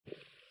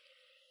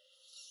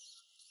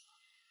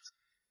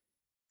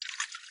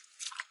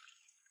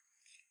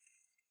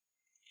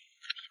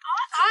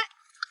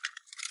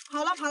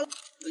跑了。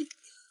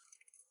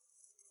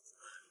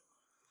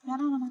抓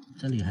到了吗？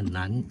这里很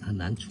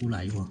难出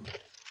来哦。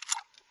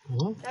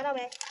哦，抓到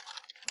没？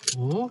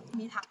哦，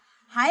迷藏，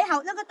还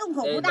好那个洞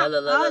口不大。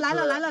哦，来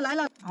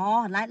了。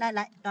哦，来，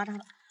抓到了。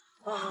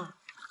哇，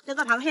这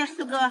个螃蟹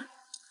四哥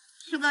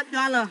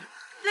抓了，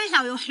最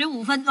少有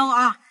15分钟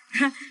啊！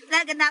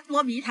在跟他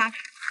捉迷藏。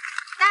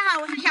大家好，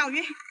我是小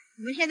鱼，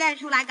我们现在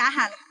出来赶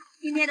海了。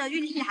今天的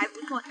运气还不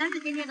错，但是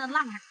今天的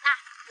浪很大。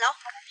走。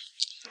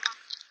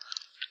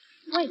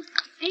喂，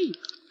哎，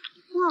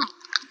哇，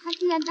他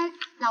居然在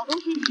找东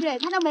西吃，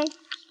看到没？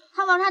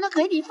看到他的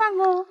嘴里放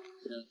哦。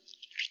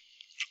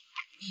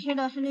吃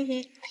的是那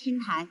些青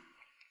苔。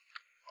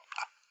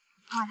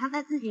哇，他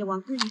在自己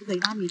往自己嘴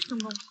巴里送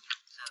东西。哇，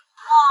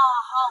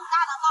好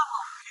大的浪哦！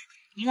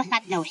一个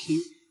三角形，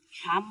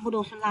全部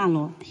都是辣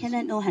螺，现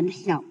在都很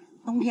小。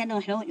冬天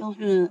的时候又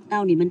是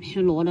到你们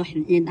吃螺的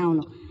时间到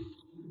了。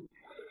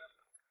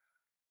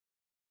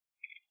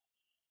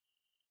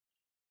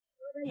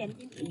我的眼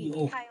睛比你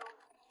厉害哦！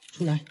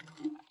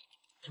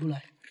出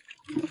来。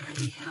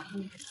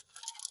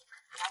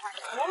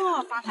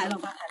哦，发财了！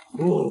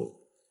哦，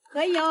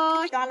可以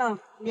哦，抓了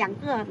2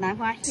个兰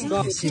花蟹，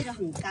这个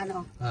很干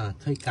哦。啊，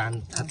太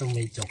干，它都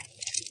没走。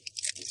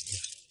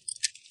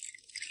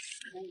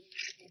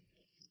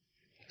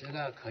这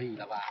个可以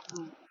了吧？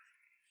嗯。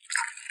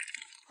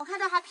我看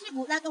到它屁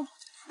股在动，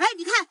哎，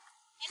你看，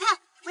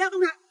不要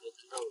动它，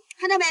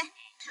看到没？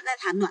是在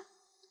产卵，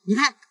你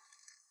看到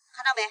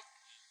没？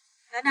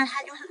原来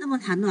它就是这么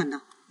产卵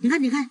的，你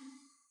看。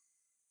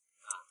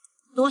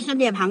多吃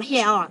点螃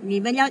蟹哦，你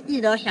们要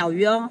记得小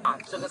鱼哦。啊，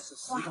这个是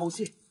石头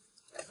蟹，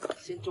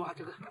先抓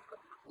这个。哎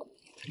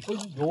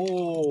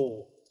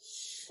呦，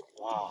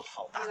哇，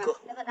好大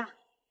个！那个大，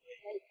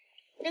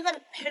那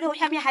个石头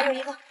下面还有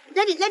一个，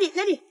这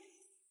里。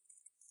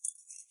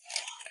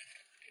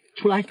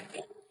出来！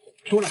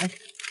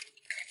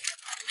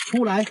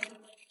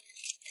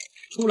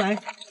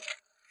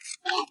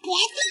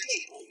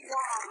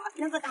哇，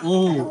那个大！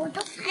哦，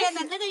天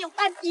哪，这个有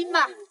半斤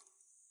吧？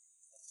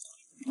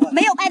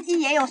没有半斤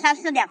也有3、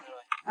4两，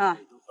啊，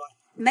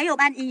没有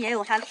半斤也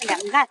有3、4两，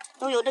你看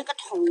都有那个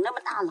桶那么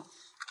大了，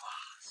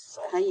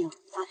可以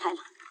发财了。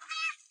看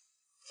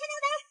到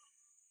没？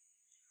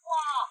哇，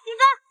宇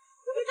哥，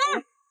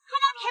看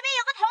到前面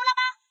有个头了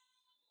吗？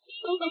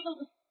走。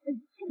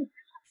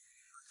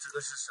这个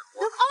是什么？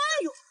哎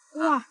呦，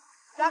哇，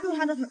抓住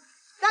他的腿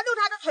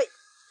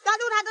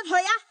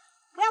呀！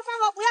不要放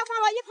我，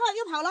一碰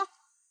就跑了。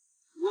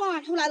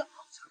哇，出来了，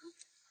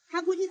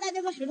他估计在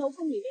这个石头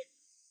缝里面。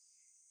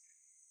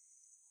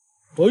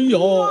哎呦！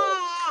哇，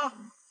天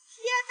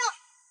哪，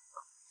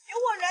有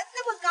我人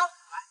这么高！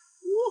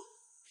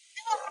这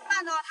个很慢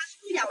哦，它是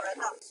不咬人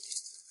的。哎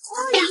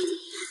呀！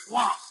哇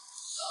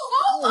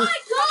 ！Oh my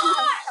god！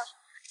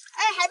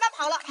 哎，海鳗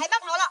跑了！在哪里？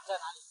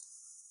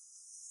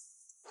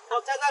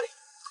哦，在那里。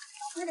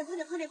快点！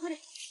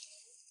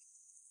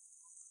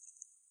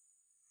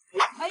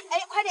哎，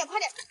快点！抓！哎，快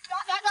点！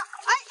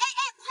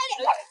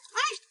哎，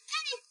这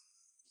里。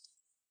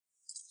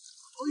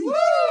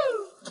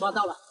抓到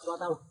了。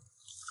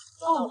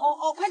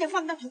哦，快点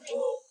放到桶里，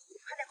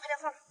快点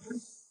放！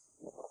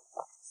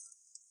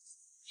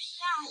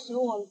吓死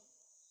我了！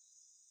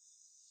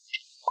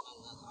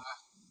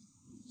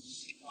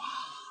哇！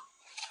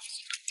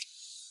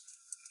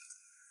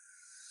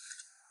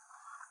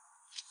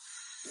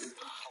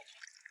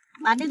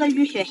把那个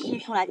淤血吸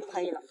出来就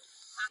可以了。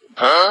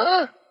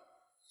啊，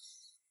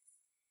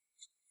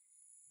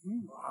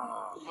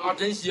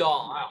真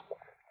香！哎呀。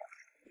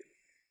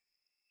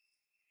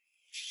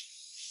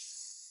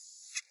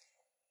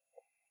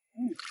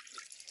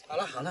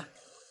好了，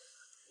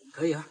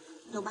可以啊。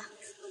走吧。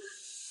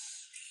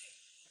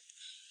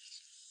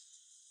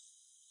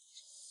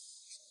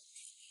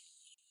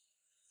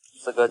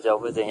四哥脚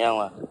会怎样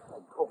啊？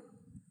痛。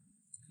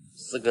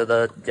四哥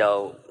的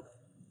脚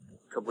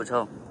臭不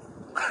臭？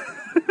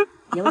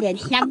有点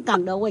香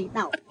港的味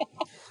道。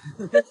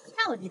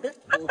操你的！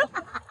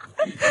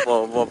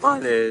我怕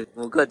你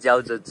5个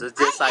脚趾直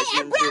接塞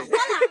进去。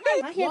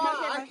螃蟹！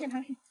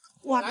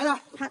哇，来了，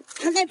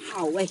他在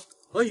跑哎！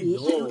哎你一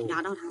下就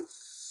拿到它了。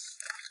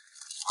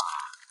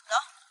走。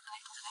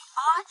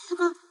啊，这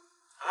个。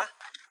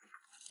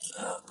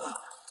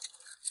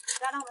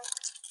抓到没？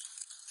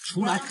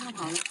出来。他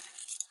跑了。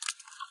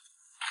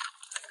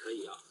可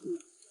以啊。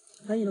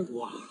可以了。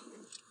哇，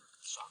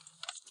爽！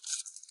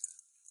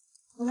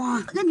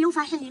哇，那你又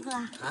发现一个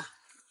啊？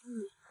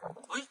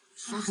哎，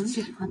他很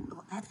喜欢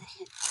躲在这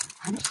些，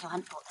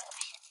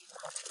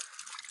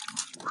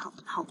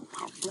跑，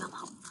不要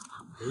跑！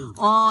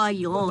哎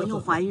呦，又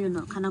怀孕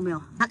了，看到没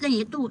有？它这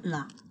一肚子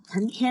啊，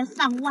成千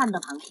上万的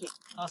螃蟹。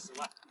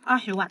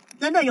20万，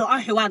真的有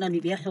20万的，你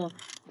别说，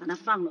把它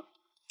放了。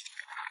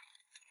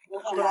我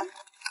回来。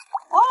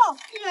哦，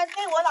竟然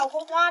被我老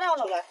公抓到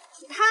了，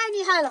你太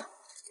厉害了！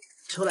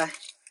出来。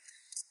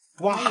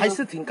哇，还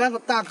是挺大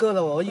个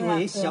的，我以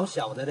为小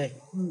小的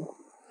嘞。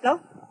走，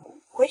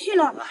回去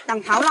了，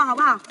涨潮了，好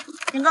不好？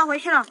景哥回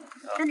去了，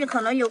这里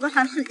可能有个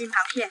3、4斤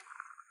螃蟹。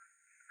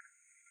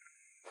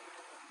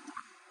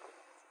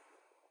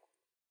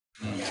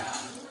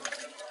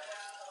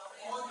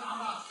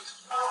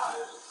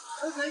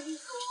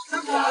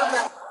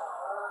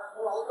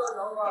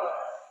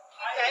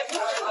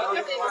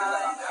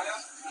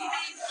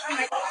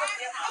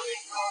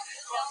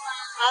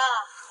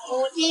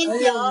5斤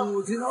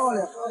9，5斤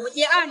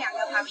2两个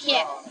螃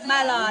蟹，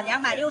卖了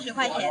260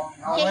块钱。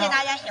谢谢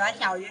大家喜欢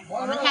小鱼，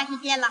我们下期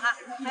见了哈，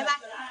拜拜。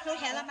收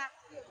钱了吗？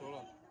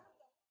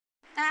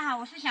大家好，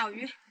我是小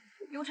鱼，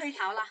又退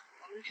潮了，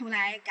我们出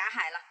来赶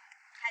海了。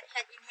看一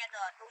下今天的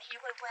东西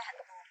会不会很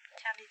多？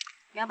下面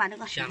不要把那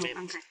个石头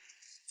放开。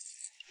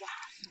哇，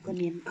这个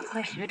连一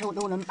块石头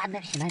都能搬得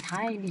起来，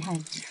太厉害了！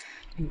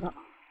一个，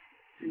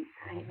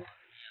还有一个，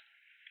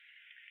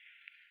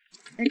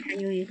哎，还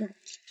有一个，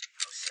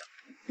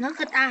那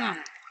个大，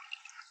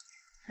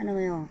看到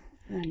没有？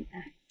那很大。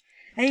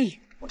哎，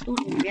我肚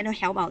子里面的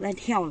小宝在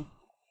跳了。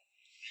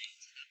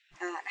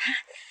啊，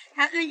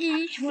它是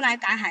一出来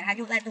赶海，它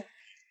就在动。螃蟹，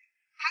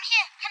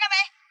看到没？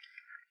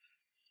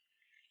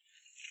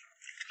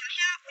小虾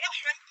不要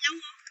甩，养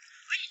我。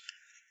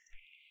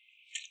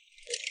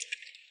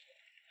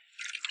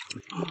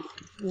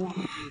哇，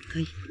可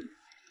以。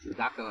有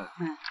大个。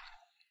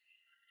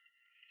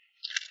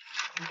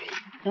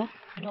走。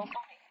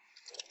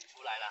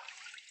出来了。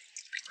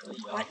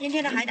哇，今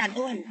天的海胆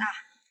都很大。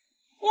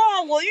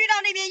哇，我遇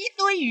到那边一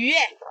堆鱼，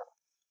全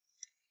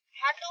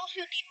都是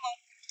柠檬。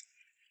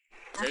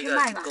拿去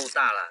卖吧。够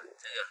大了，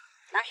这个。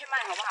拿去卖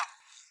好不好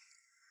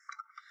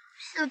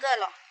？4个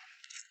了。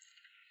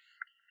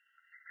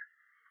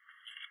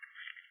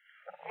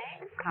哎，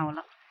好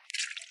了。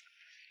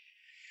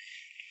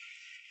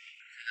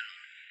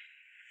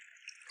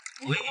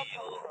哎呦，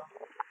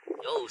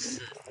又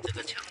是这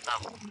个强盗。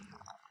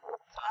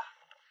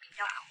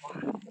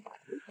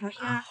好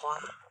像，好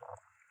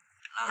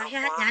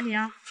像哪里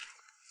哦？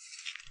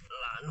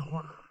兰花。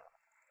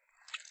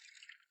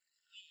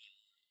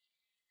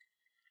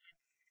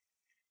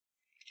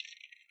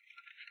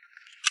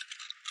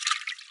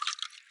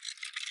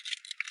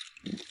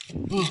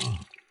哎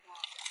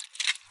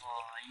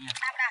呀，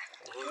大不大？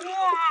哇，可以哦。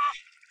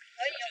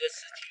这个是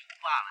巨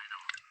霸来的。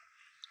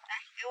来，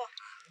给我。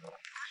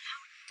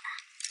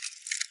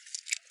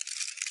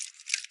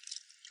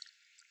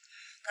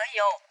可以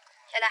哦，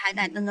现在海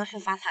胆真的是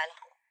发财了。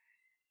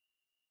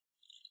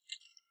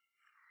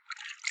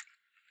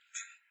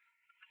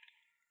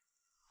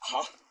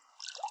好，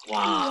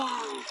哇，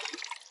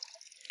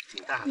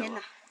挺大的。天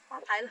哪，发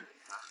财了！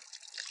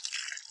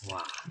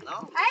哇，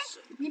哎，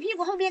你屁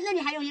股后面那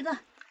里还有一个。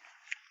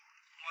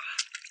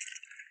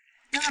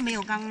那个没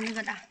有刚刚那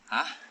个大。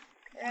啊？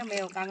那个没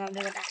有刚刚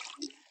那个大。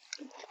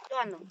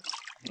断了。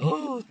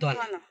哦，断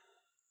了。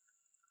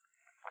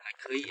还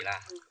可以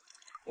啦。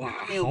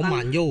哇，好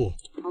满肉。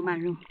好满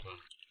肉。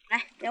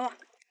来，给我。2个。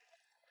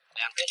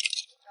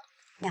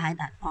这海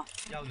胆哦。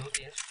要有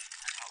点水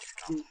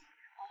才好吃。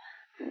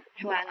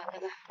出来了这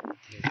个。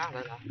挺大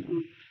的了。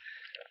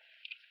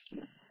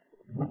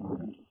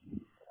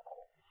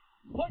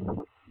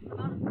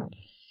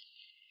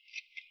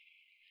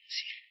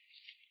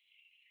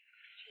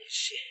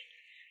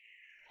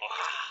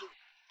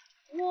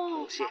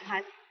哇，发财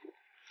了！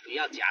不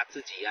要夹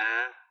自己呀。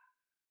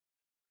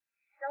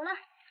走了。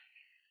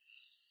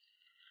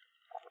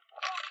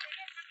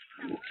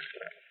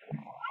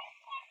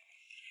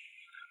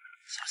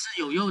是不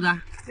是有肉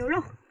的？有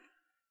肉。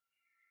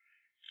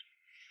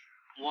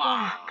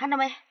哇，看到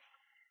没？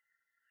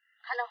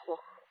看到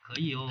火。可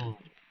以哦。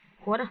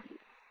活的。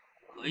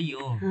可以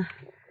哦。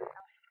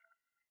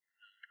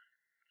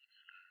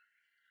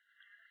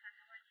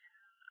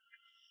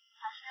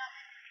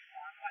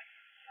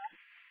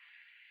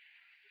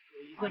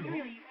有一个螺。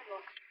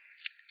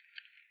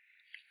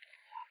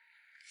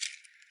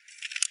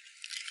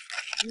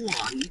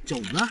哇，你走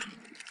了？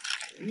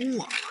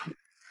哇，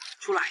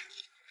出来！哇，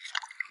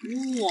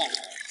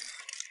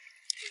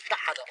挺大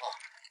的哦。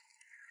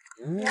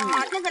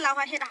哇，这个兰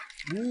花蟹大。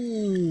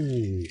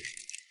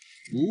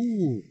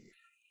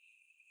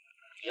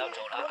不要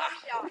走了啊！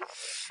哇，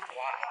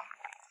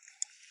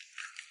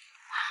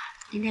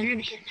今天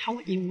认蟹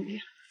超级无敌。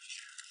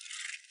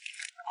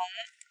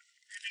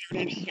有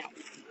点小。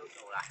又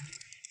走了。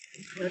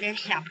有点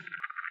小。不要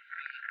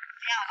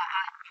了啊，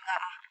一个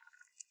啊。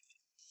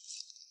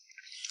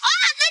啊，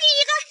这里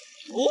一个。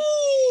哦，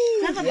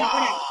那个跑不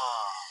了。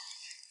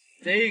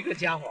这个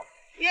家伙。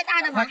越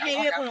大的螃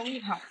蟹越不容易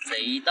跑。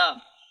贼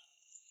的。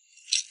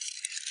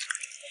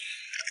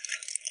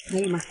可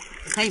以吗？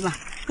可以吧？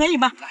可以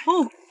吧？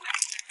哦，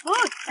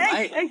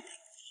哎。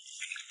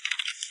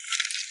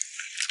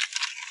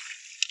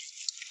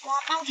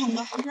哇，爆桶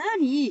的那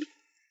里。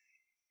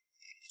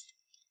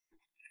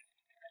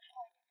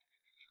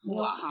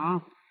哇，好。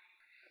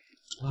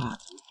哇，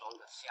组装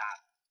的虾。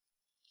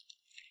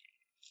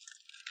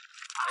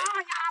啊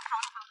呀，跑。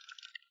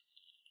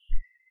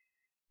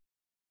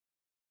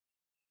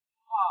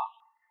哇，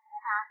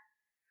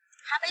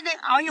他被那，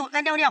哎呦，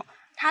在尿尿。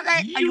他在，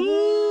哎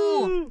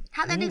呦，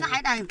他在那个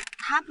海胆，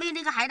他被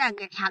那个海胆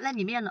给缠在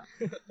里面了。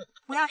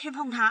不要去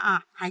碰它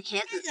啊，海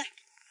茄子。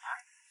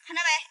看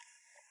到没？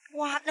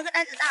哇，那个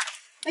袋子大。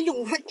哎呦，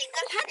我顶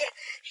着差点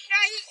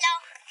摔一跤。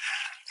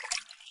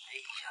哎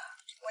呀，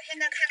我现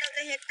在看到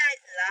这些袋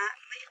子啊，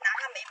拿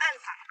它没办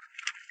法，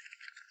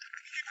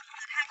这些都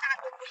是太大，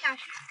蹲不下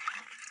去。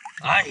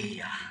哎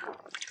呀，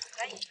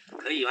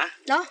可以吗？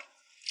能，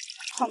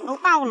桶都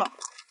到了，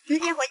直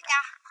接回家，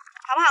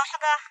好不好，师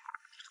哥？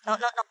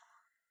走。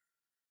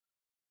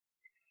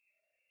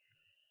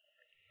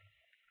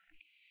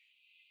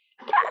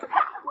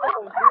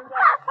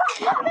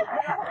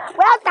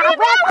不要打，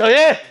不要小鱼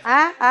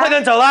啊！快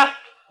点走啦！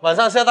晚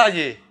上下大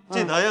雨，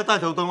记得要带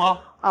头灯哦。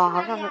哦，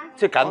好像是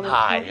去赶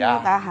海呀！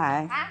赶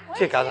海，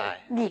去赶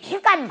海。你去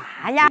干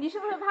嘛呀？你是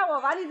不是怕我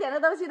把你捡的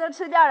东西都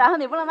吃掉，然后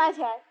你不能卖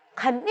钱？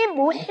肯定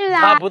不是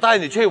啊！他不带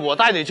你去，我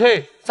带你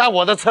去，上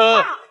我的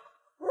车。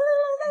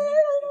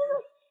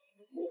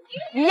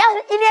你要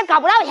是今天搞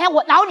不到钱，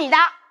我饶你的。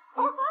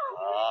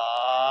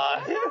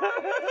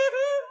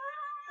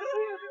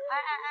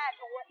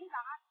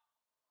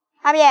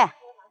阿斌，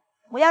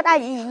不要带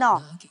鱼银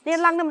哦，那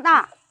浪那么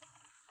大，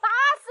打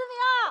死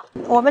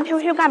你啊！我们出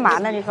去干嘛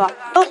呢？你说，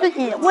都是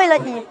为了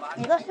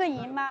一个碎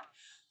银吗？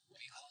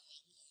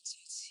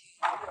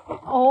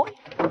哦，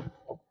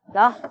走。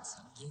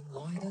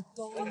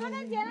我刚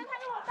才捡了，他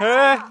给我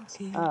哎，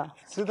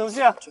石头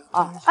蟹。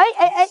啊，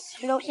哎，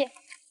石头蟹。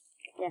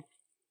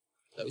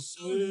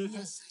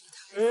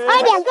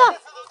哎，两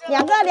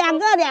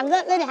个，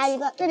这里还有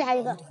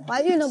一个，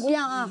怀孕了不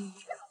要啊，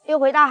又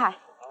回大海。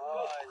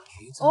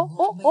哦，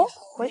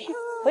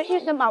回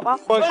去生宝宝。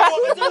我看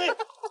这里。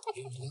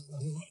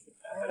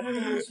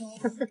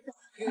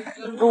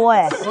多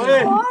哎，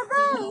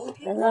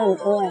真的很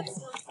多哎。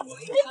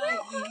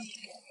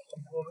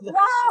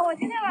哇，我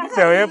今天晚上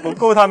小鱼不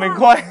够他们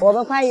快。我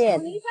们快点。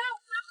快来，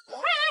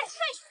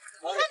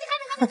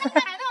你看，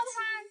海盗滩，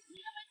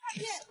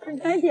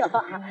哎呦，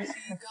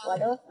我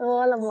都说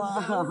了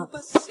嘛。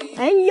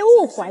哎，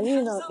又怀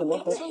孕了，怎么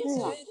回事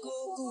啊？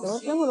怎么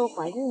这么多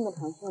怀孕的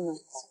螃蟹呢？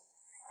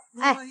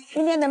哎，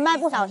今天能卖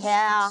不少钱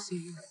啊，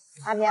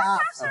阿斌啊。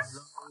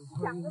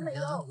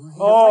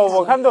哦，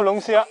我看到龙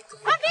虾。阿斌，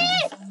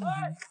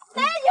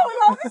哪有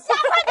龙虾？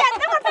快点，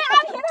等会儿被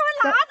阿平他们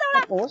拿走了。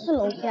不是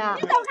龙虾。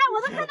你走开，我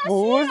都看到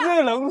不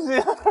是龙虾。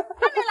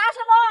那你拿什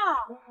么？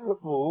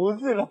不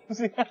是龙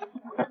虾。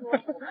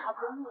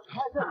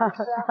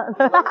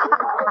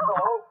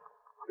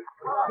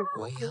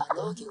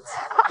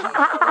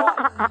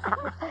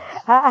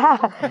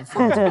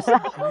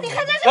你看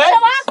这是什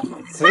么？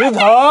石头。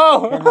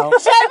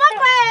什么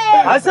鬼？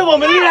还是我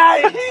们厉害。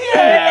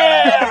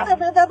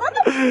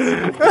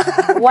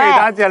喂，给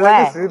他捡了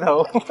个石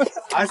头。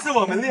还是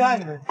我们厉害。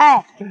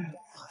哎，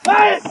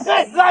来，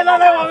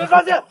我们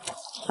发现。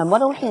什么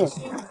东西？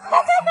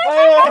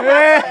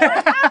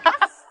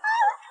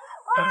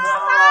发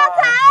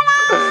财了！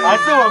还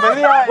是我们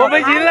厉害，我们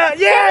赢了，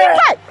耶！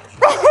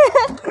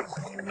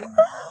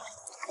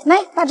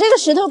来，把这个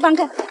石头搬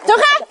开，走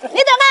开！你走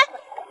开！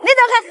你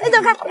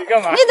走开！你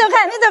干嘛？你走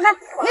开！走开！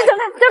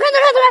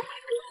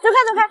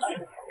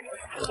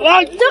哇！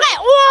走开！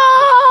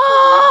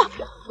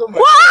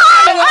哇！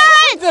哎！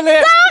这里！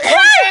走开！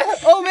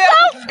后面！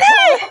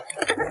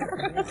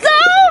走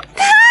开！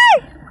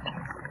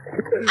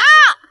啊！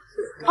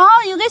哦，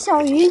有个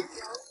小鱼。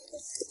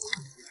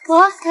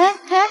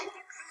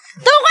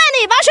都怪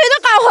你把水都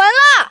搞浑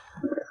了！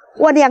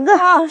我两个。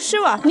啊，是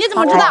我，你怎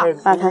么知道？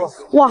打开，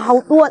哇，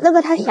好多，那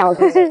个太小了。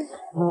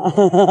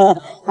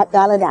他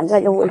抓了2个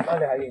又喂。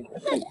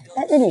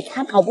但是你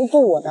看跑不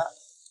过我的。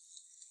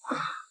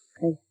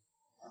可以。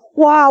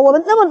哇，我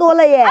们这么多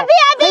了耶！阿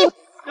斌，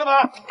干嘛？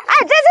哎，这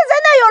次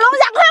真的有龙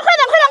虾，快点！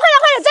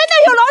真的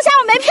有龙虾，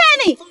我没骗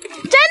你，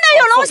真的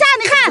有龙虾，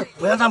你看。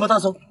不要那么大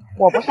声。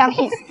我不相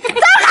信。走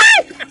开！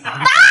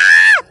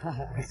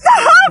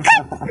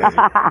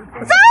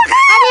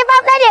阿弟放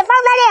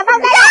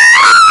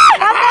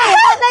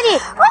这里。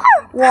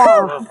哇，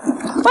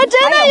我真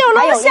的有龙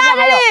虾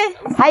这里。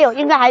还有，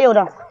应该还有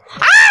的。啊，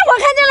我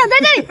看见了，在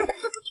这里。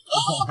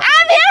阿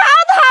平好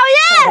讨厌。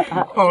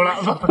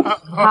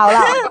好了。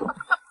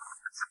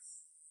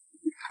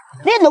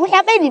那龙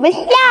虾被你们吓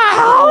了。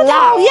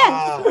讨厌。阿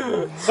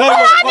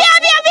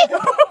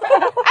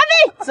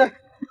斌，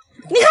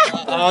你看。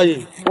阿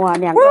姨，哇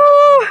，2个。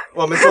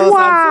我们说了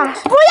3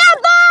次。不要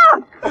动！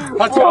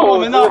他抢我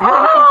们的。不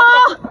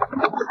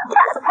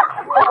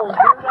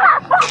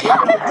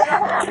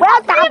要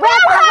打！阿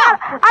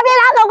斌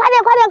拿走，快点！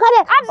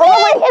我们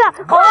回去了，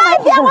快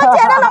点，我捡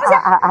了龙虾。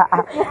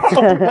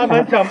他们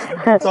找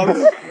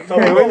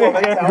给我们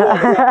抢。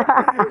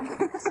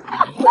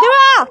对吧？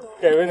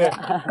给回你。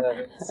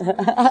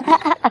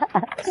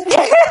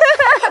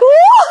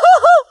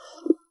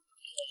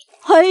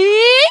嘿。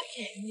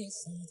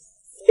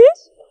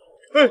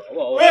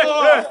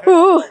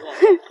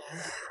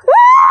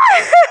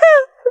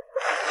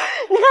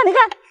你看，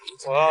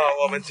哇，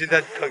我们今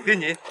天肯定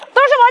赢。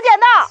都是我捡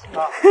的。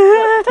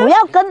不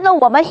要跟着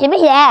我们行不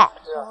行？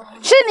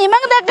是你们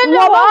在跟着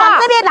我们往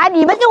这边来，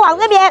你们就往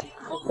这边。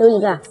有一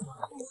个。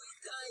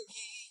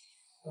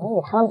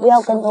他们不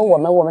要跟着我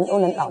们，我们都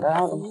能找得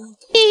到的。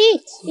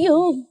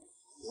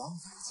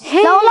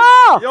走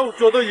喽！又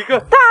捉到一个。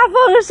大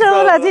丰收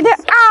了，今天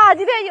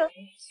有。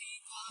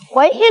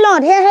回去了，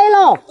天黑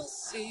了。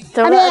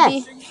走了，阿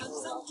弟，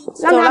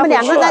让他们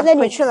两个在这里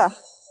回去了。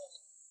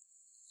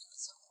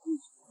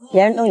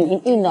别人都已经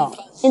订了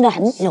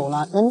很久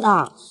了，真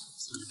的。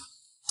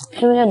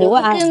是不是你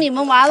问啊？跟你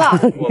们玩了。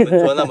我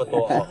们做那么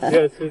多，都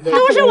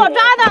是我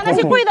抓的，那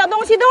些贵的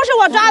东西都是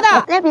我抓的，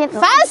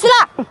烦死了！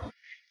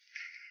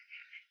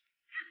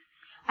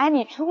哎，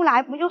你出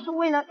来不就是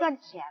为了赚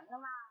钱的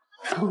吗？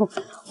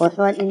我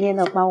说今天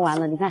都包完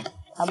了，你看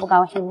他不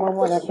高兴，默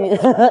默的去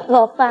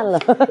做饭了。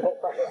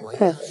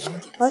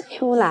我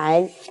出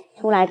来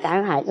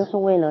赶海就是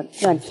为了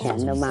赚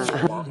钱的嘛。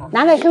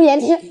拿给苏妍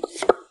吃，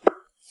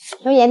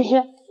苏妍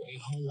吃。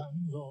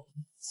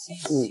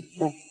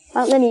对，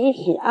放这里一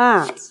起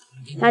啊。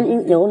3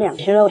斤有2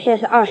吃肉馅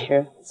是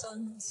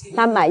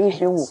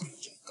20，315。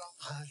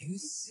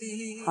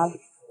好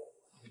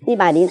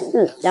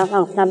，104加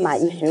上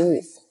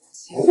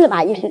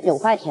315，419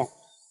块钱。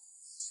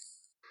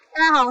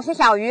大家好，我是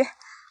小鱼，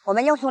我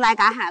们又出来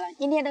赶海了。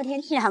今天的天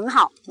气很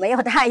好，没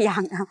有太阳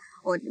啊，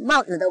我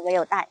帽子都没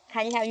有戴，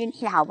看一下运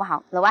气好不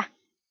好，走吧。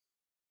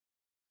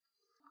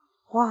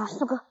哇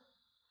，4个，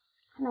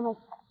看到没？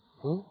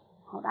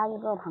好大一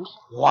个螃蟹。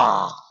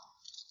哇！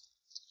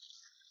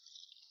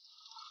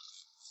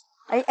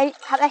哎，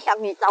他在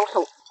向你招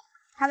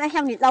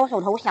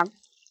手，投降。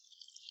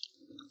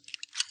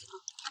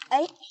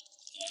哎，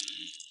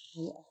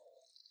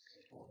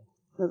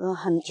这个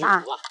很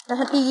大，这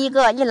是第一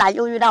个，一来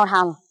就遇到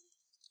它了。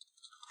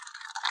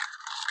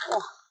哇，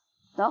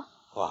走。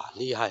哇，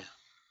厉害啊！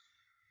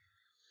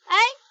哎，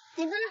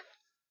你这，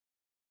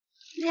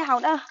你好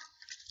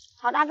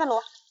大个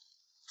螺。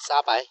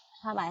沙白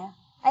啊！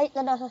哎，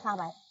真的是沙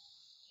白，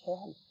水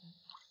很深。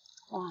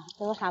哇，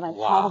这个沙白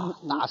哇，超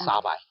大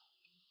沙白，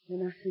真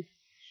的是。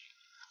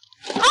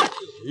哎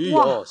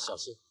呦，小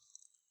心！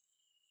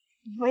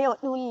没有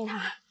注意它。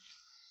哎，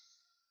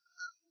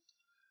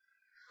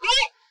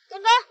哥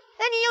哥，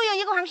这里又有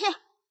一个螃蟹。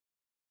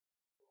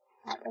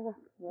哎，这个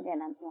有点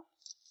难抓。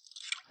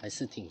还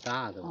是挺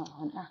大的。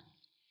很大。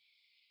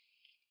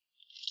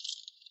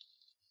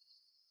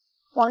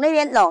往那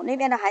边走，那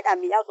边的海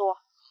胆比较多。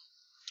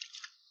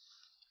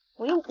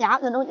我用夹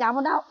子都夹不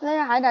到，那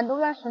些海胆都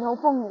在石头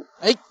缝里。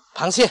哎，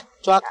螃蟹，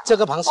抓这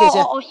个螃蟹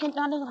先。先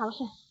抓那个螃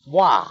蟹。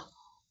哇，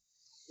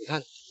你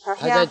看，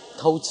还在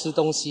偷吃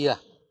东西啊！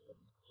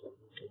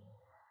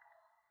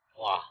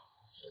哇，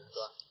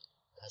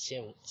它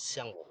向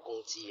我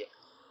攻击耶！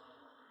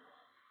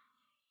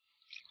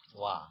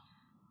哇！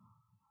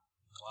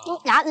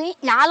用夹子一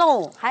夹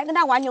喽，还跟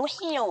他玩游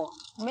戏哦，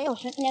没有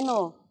时间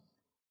哦。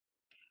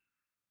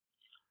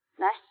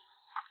来。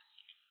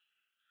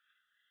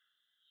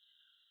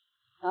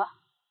好，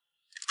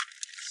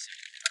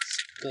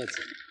个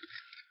子，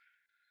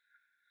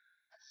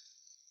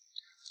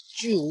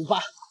巨无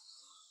霸，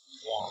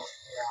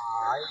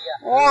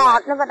哇，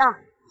那个大，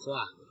是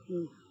吧？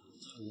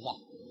巨无霸。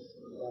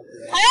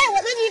哎，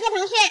我这里一个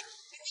螃蟹，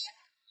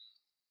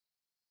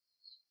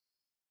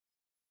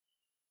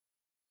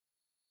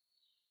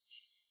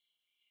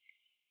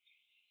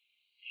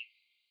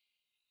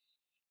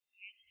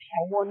小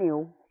蜗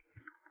牛，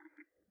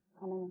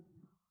看到没？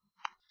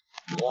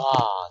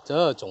哇，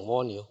这种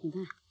蜗牛，你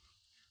看，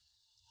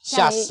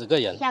吓死个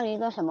人！像一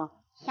个什么？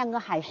像个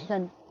海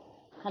参，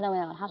看到没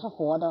有？它是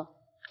活的，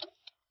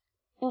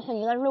就是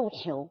一个肉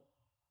球。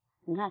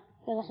你看，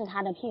这个是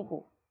它的屁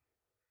股，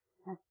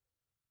看，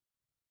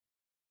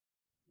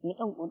一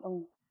动不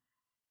动。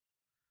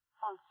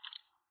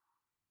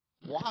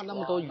哇，那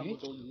么多鱼！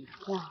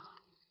哇，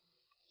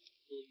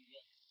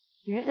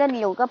鱼这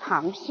里有个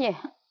螃蟹，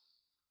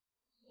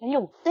哎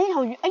呦，这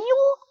条鱼，哎呦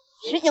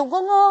，19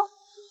公哦。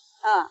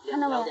看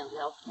到没有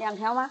？2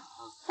条吗？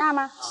大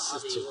吗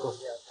19公。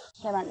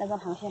先把那个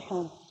螃蟹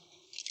收了。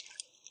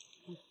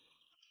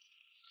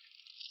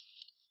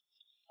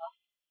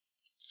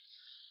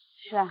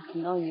是啊，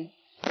很多鱼，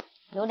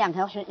有2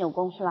条19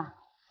公是吧？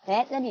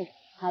哎，这里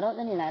好的，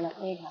这里来了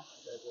这一条。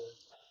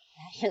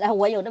原来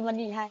我有这么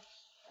厉害，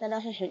真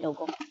的是19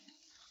公。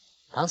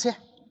螃蟹，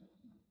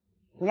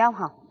不要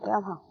跑，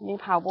你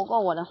跑不过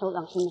我的手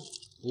掌心。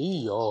哎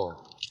呦，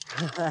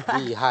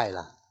厉害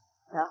了！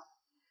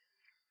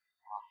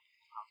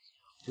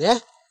你，哇，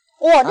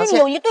这里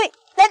有一对，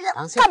在这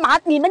干嘛？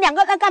你们2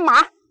个在干嘛？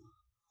哇，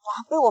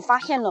被我发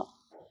现了！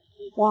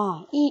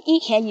哇，一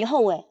前一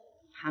后哎，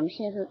螃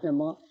蟹是怎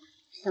么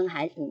生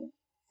孩子的？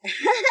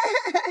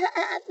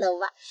走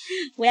吧，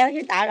不要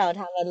去打扰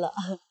他们了。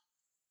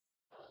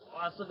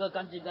哇，4个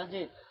干净。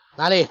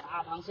哪里？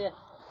大螃蟹。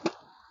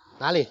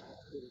哪里？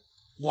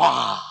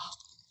哇！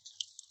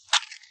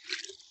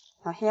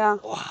小心啊！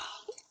哇！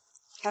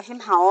小心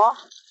跑哦！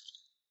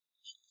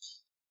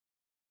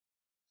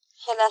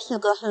现在4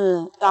个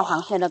是抓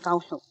螃蟹的高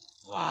手。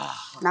哇！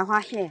兰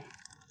花蟹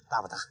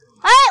大不大？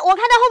哎，我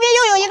看到后边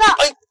又有一个。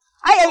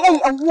哎，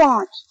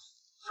哇！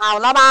好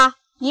了吧？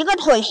一个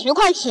腿10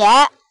块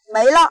钱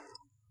没了。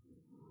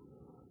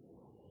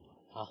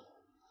好，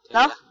走。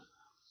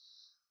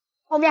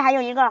后面还有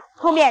一个，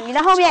后面你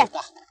的后面。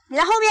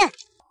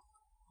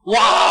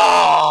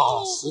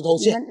哇！石头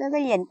蟹。你们这个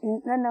眼睛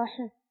真的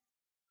是。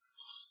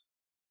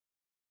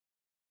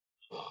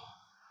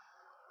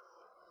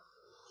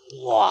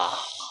哇，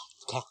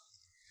看，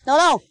走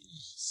喽。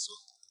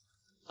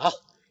好。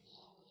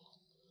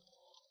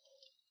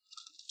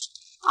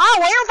啊！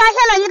我又发现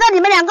了一个，你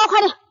们两个快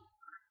点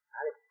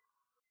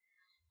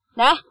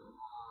来。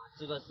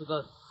这个是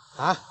个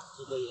啊，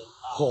这个也大，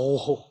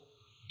哦，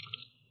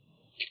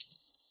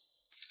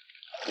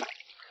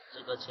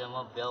这个千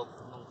万不要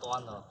弄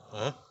断了。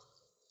嗯，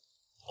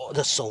我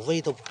的手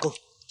位都不够。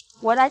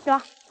我来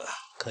抓，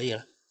可以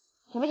了，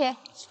行不行？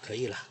可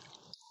以了。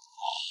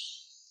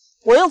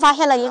我又发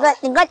现了一个，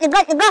顶哥！哇！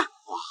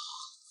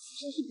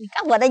你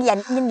看我的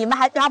眼睛，你们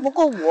还抓不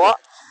过我，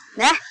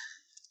来。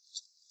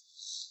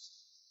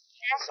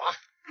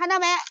看到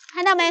没？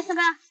看到没？是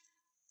个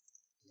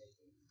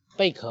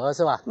贝壳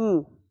是吧？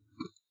嗯。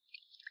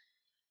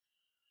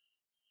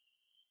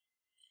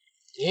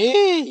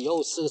咦，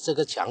又是这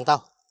个强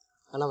盗，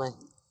看到没？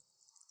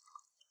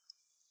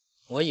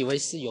我以为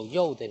是有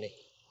肉的呢。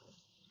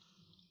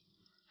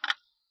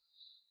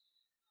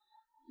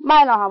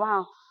卖了好不好？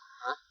啊，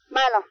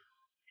卖了。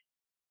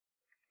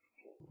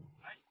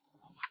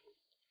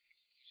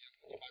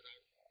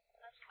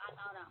乱七八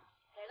糟的，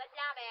给个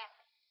价呗。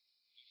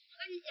我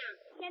跟你讲，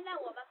现在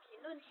我们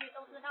评论区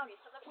都知道你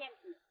是个骗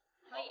子，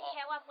所以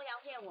千万不要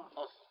骗我。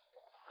哦。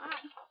啊。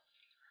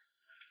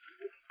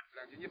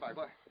2斤100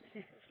块。4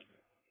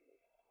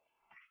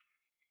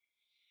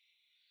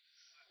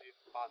斤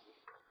80。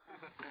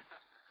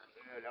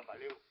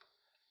260。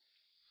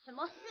什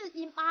么4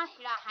斤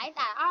80啊？海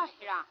胆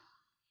20啊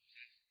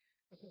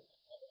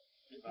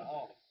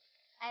？120。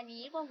哎，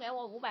你一共给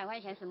我500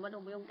块钱，什么都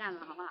不用干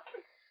了，好不好？啊。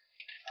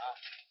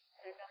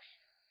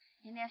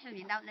今天视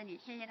频到这里，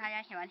谢谢大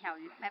家喜欢小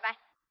鱼，拜拜。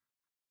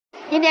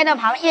今天的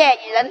螃蟹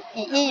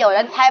与一有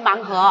人猜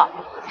盲盒，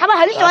他们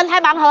很喜欢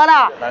猜盲盒的。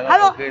他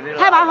说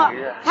猜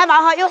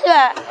盲盒就是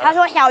他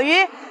说小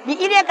鱼，你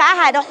一天赶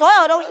海的所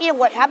有东西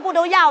我全部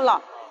都要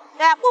了，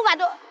对，不管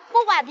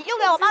你就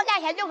给我报价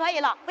钱就可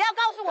以了，不要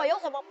告诉我有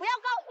什么，不要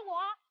告诉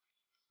我。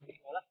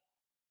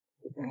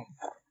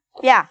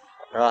呀，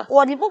是吧？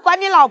你不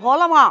管你老婆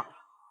了吗？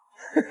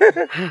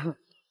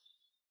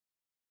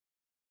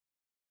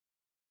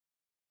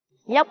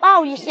你要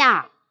抱一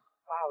下。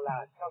抱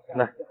啦，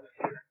嚟。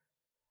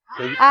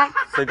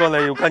你哥你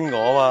要跟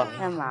我嘛？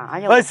幹嘛？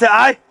喂，石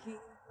蟹。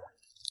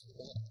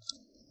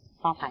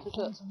发牌。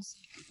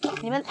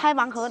你们拆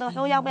盲盒的时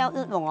候要不要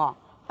这种哦？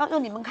到时候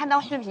你们看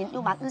到视频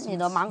就把自己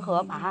的盲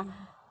盒把它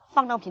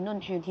放到评论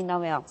区，听到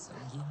没有？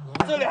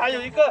这里还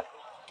有一个。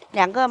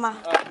2个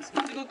吗？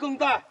这个更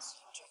大。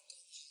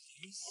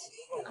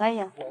可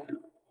以啊。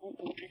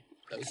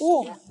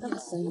哦，这个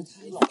可以。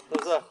是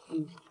不是？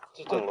嗯。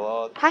这种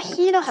螺。它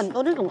吸了很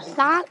多那种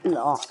沙子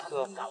哦。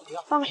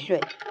放水。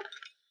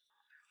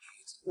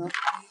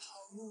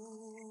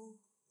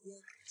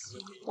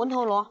文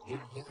头螺。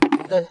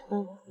对。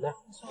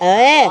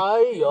哎，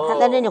它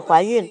在那里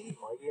怀孕，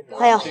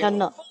快要生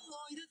了。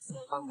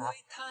放它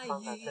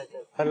在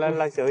这。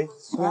来，小鱼。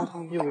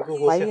又一个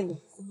怀孕了。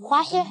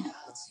花蟹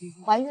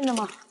怀孕了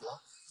吗？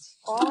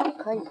哦，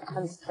可以，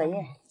很肥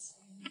耶。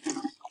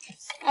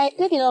哎，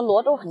这里的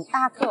螺都很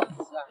大个。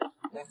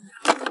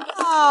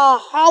啊，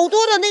好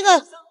多的那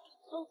个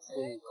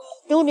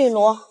幽女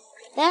螺，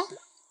哎，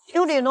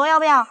幽女螺要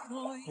不要？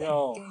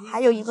要。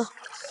还有一个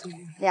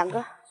，2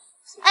个。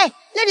哎，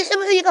那里是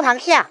不是一个螃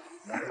蟹啊？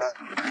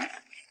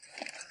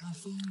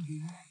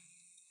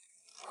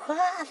哇，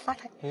发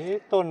财！诶，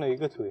断了一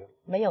个腿。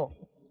没有。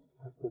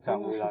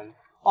长回来了。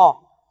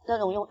哦，这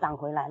种又长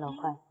回来了，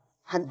快，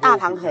很大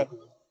长腿，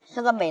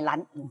是个美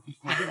男子。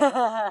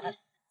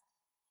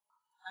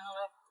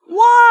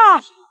哇！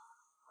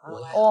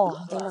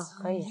哦，真的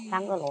可以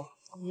3个螺。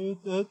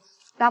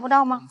抓不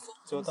到吗？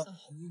抓到。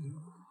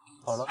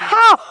好了。好，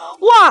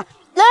哇，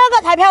那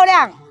个才漂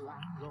亮，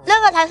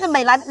那个才是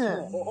美男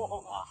子。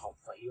哇，好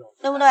肥哦，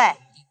对不对？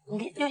你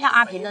看，就像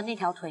阿平的那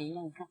条腿一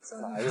样，你看。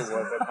哎呦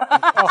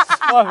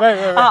我的！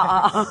没。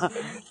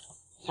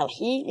小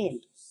心一点。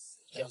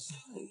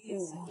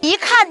一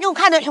看就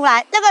看得出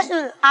来，那个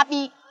是阿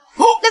B，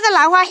 那个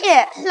兰花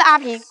蟹是阿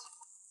平，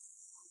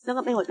那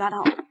个被我抓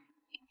到了。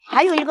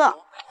还有一个，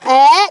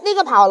哎，那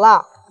个跑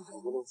了。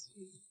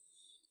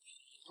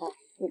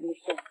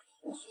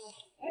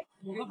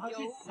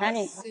哪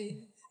里？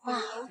哇，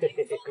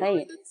可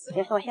以。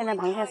别说现在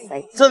螃蟹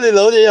肥。这里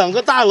有2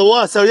个大螺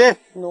啊，小鱼。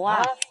螺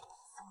啊！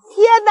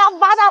天哪，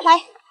发大财！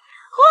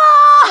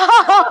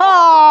哇，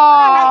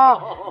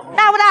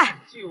大不大？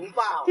巨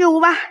无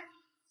霸。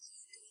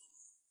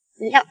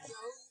你看。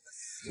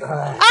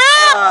啊！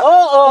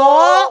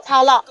哦，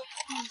跑了。啊，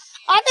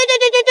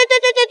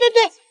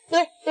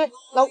对，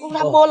老公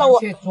他摸了我，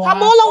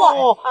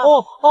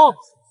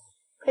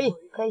可以。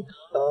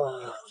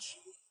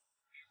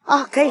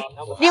啊，可以。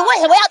你为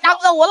什么要当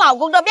着我老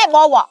公的面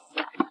摸我？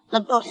那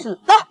都是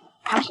走，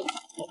螃蟹，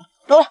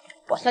走了，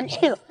我生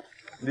气了。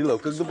你老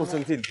公都不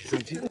生气，你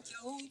生气？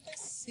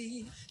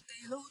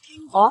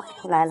哦，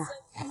出来了。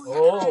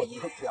哦，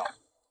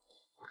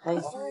可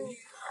以。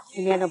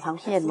今天的螃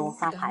蟹螺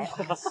发财了。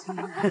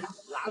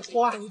兰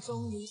花。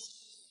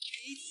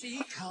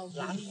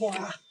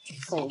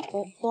手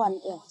都断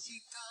掉。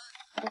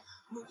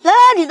这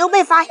里都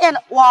被发现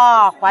了，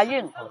哇，怀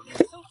孕，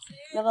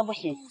那个不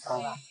行，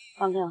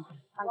放这，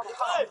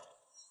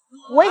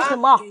为什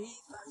么？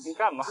你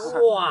干嘛？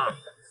哇，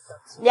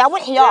了不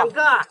起哦，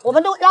我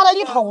们都拉了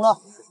一桶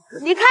了，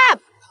你看，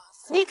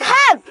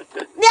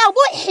了不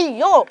起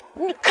哟，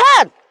你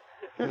看，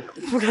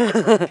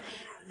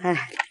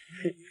哎，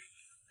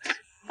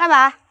干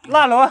嘛？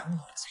辣螺，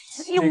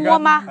一窝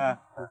吗？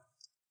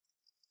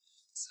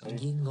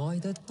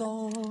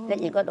这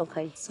一个都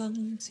可以。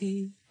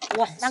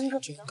哇，3个。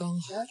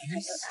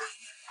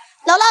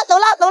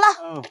走了，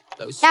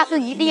下次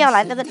一定要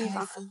来这个地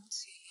方。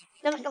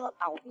这个是个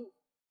宝地。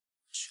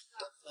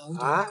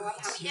啊？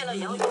切了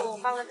以后就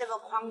放在这个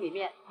筐里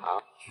面。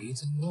好。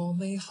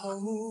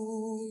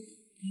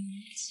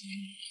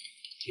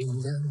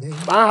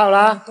绑好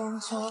了。好。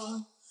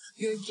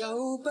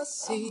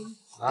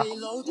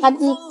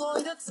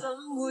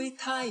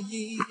看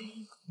一。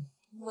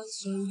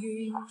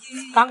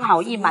刚好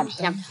一满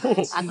箱，把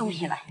它冻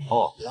起来。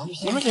哦，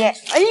行不行？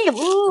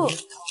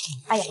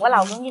哎呀，我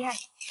老公厉害，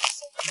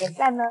点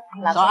赞呢。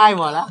都爱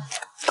我了。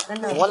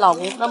真的，我老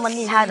公那么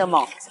厉害的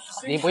嘛。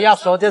你不要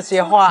说这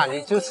些话，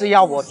你就是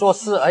要我做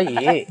事而已。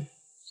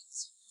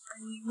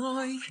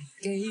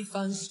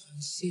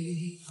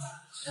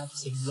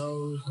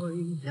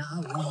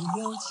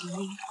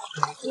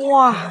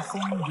哇，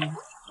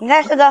你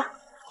看这个，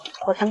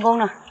我成功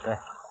了。对，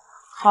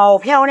好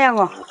漂亮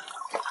哦。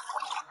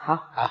好，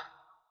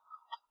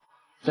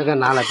这个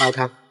拿来煲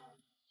汤。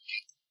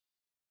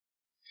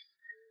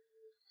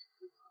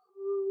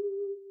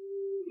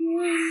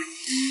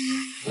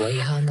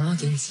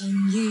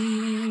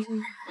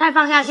再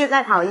放下去，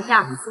再炒一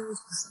下。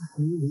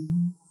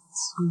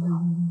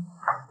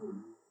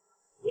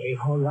为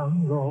何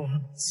冷落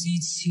是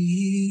似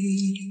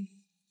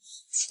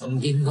曾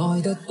然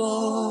愛得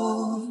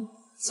多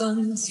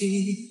真摯，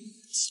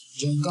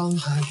像降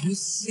下雨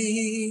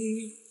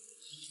絲，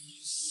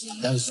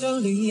但相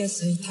戀一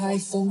世太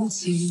諷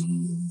刺，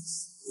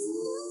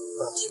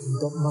全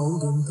讀某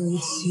段句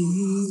子，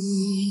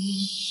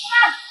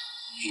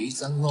如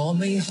贈我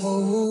美好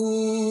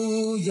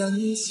恩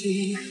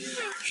賜。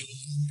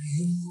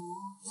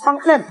放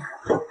任，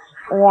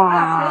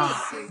哇，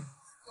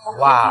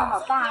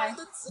哇，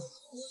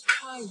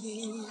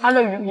它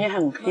的鱼也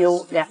很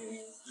Q 的，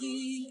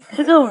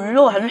这个鱼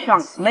肉很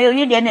爽，没有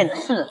一点点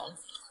刺，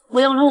不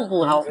用吐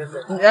骨头，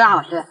你觉得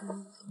好吃？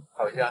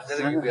好香，这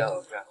个鱼比较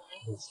好吃。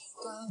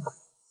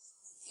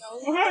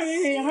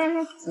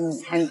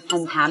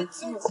很弹。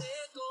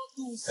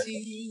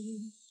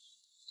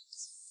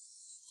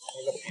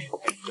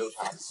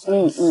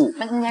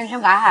那今天去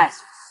赶海，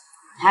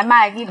才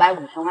卖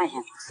150块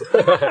钱。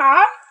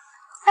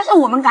但是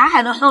我们赶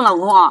海的时候，老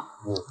公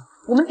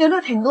我们觉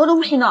得挺多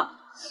东西的，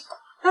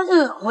但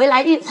是回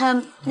来一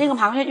称，那个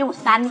螃蟹就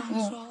3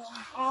斤，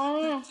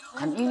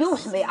肯定又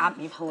是被阿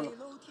比偷了。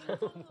大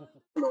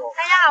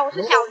家好，我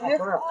是小鱼。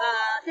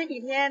这几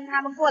天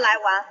他们过来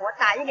玩，我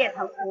打一点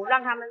藤壶，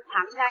让他们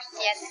尝一下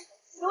鲜。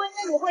因为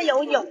这里会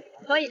游泳，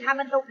所以他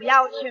们都不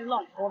要去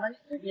弄，我们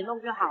自己弄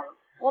就好了。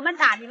我们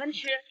打，你们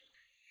吃。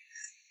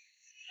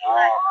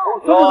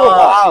这么多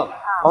黄，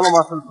黄了吗？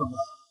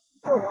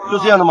就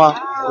这样的吗？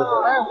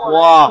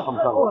哇，好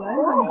漂亮！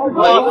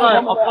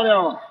哇，好漂亮！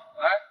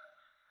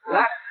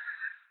来。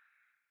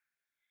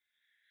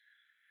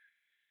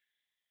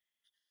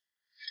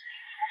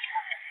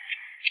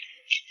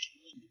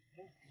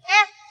哎，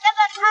这个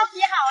超级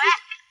好哎！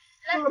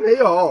这个没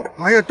有，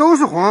哎呀，都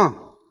是黄，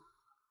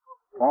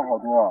黄好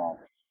多啊！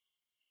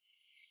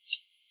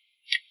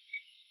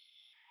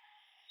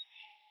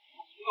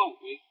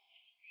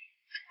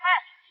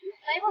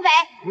肥不肥？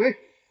肥。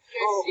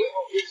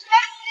再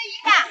试一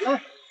下。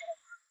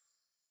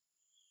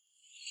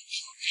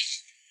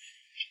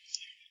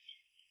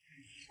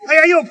哎呀，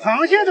有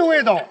螃蟹的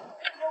味道。有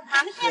螃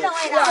蟹的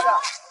味道。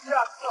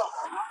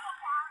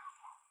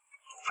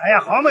哎呀，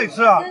好美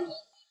吃啊！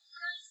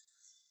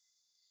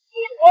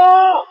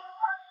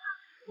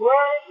哇！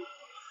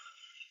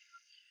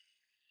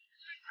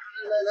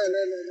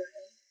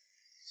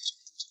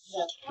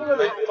这个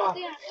没吃吧？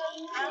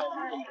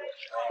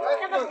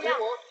这个不要。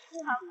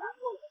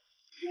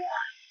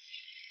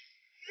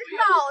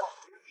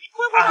会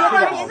不会觉得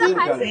颜色还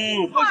行？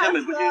不鲜美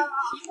不鲜。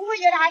不会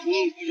觉得还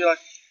行？不觉得。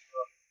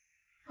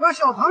那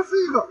小唐吃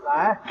一个，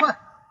来，快！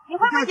你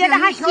会不会觉得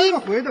它腥？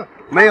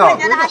没有，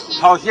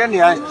炒鲜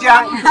莲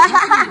姜。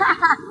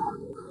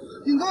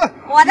顶对。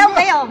我都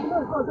没有。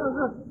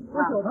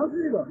让小唐吃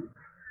一个。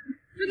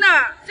真的，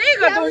这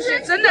个东西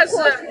真的是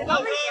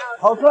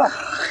好吃。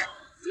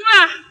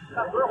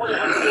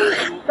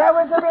再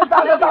为这边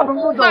大个大棚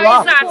不走不好意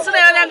思啊，吃了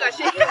有2个，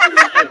谢谢。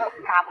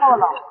打破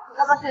了，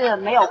这个是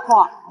没有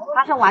破，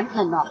它是完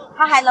整的，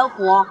它还能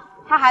活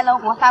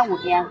3、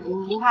5天，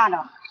不怕的。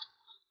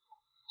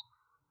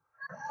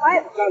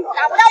哎，打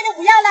不到就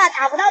不要了，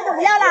打不到就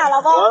不要了，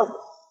老公。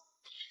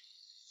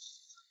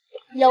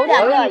有2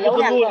个，有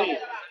2个。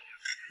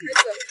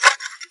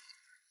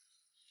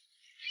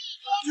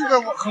这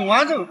个很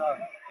完整的，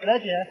来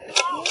姐。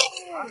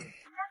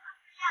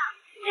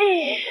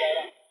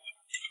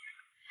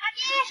阿弟，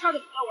差的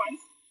比较完整。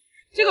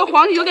这个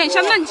黄有点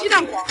像嫩鸡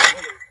蛋黄。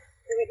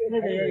那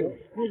个也有，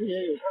那个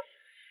也有。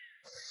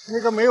那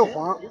个没有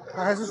黄，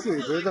它还是水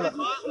肥的了。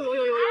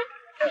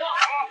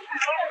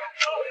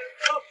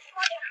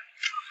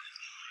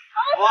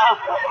哇！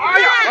哎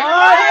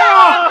呀，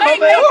好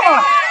肥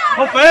啊！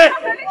好肥！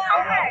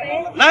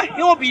来，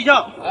给我比一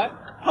下，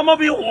他妈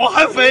比我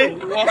还肥！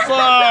哇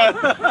塞！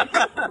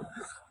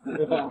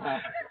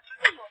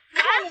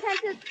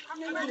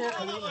你看这，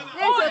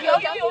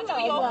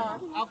有，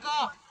老哥。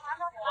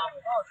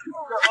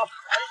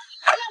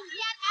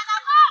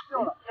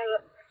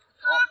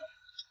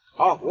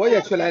好，我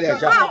也去来两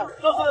下。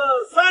这是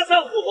三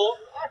圣虎猴，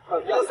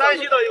一个山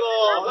西的一个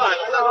三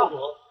圣虎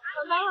猴。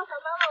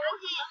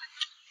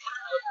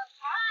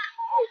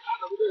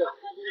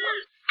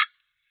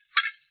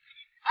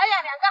哎呀，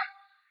两个，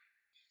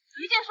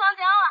一箭双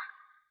雕啊！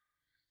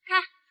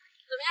看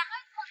怎么样？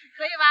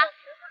可以吧？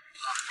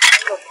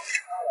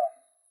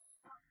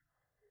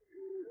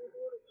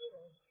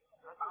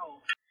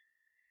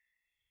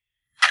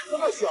这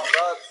么小的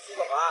吃什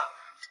么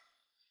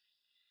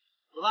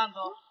10万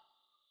多。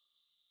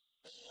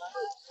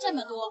这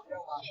么多，10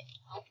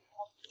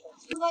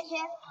块钱。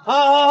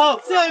好，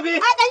下一批。哎，等一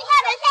下，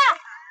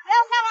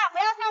不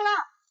要上了。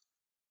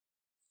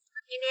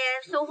今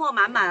天收获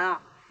满满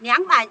啊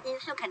，200斤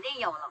是肯定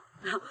有了，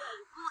不知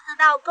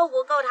道够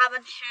不够他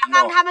们吃。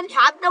刚刚他们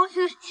全都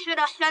是吃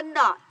的生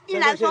的，依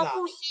然说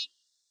不稀。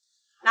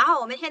然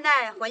后我们现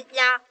在回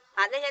家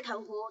把这些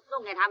藤壶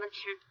弄给他们吃，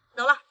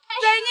走了。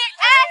对你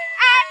爱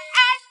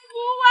不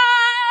完。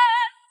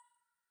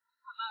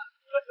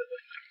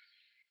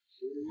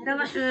这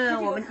个是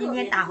我们今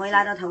天打回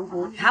来的藤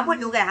壶，全部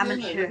留给他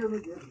们吃。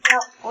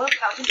我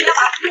小心不要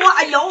把锅，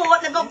哎呦，我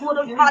整个锅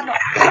都翻了。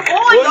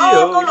哦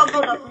呦，够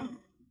了。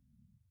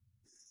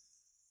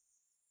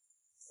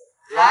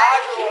来，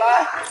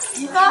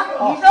你说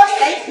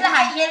谁吃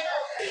海鲜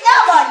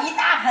这么一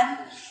大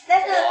盆？这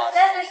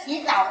是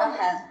洗澡的盆。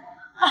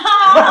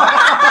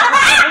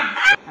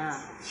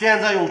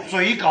现在用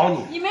嘴搞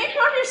你。你没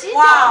说是洗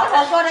哇，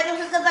我说的就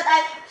是这个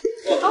带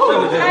去成都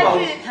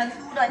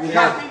的，你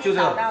看，就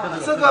这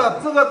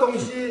个东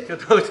西就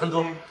特成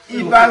都，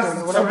一般是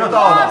吃不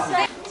到的。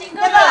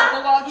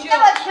你这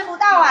个吃不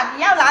到啊！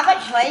你要拿个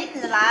锤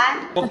子来。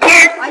我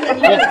开玩笑，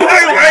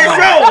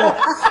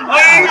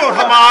哎呦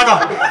他妈的，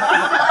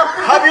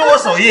他比我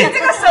手艺。这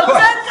个手真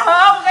疼，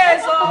我跟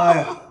你说。哎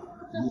呀，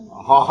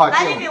好，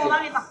来一瓶，我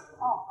帮你绑。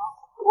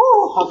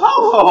好烫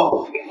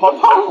哦，好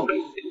烫哦。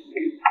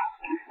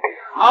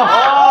好，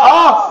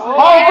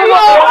这个。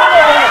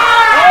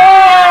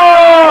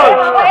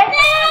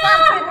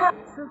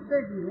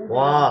哇，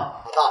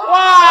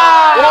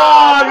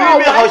渔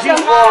民好幸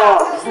福哦！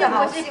是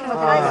好幸福，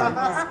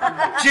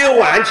接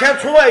万千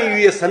出外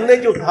鱼，生的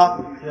就是他。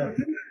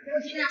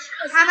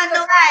他们都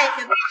在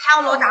准备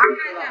敲锣打鼓，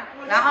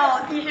然后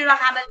继续让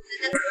他们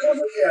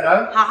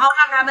好好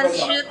让他们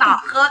吃饱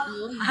喝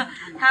足。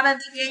他们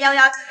今天又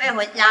要准备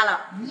回家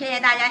了。谢谢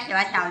大家喜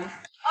欢小鱼，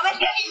我们下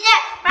期见，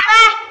拜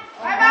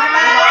拜，拜拜。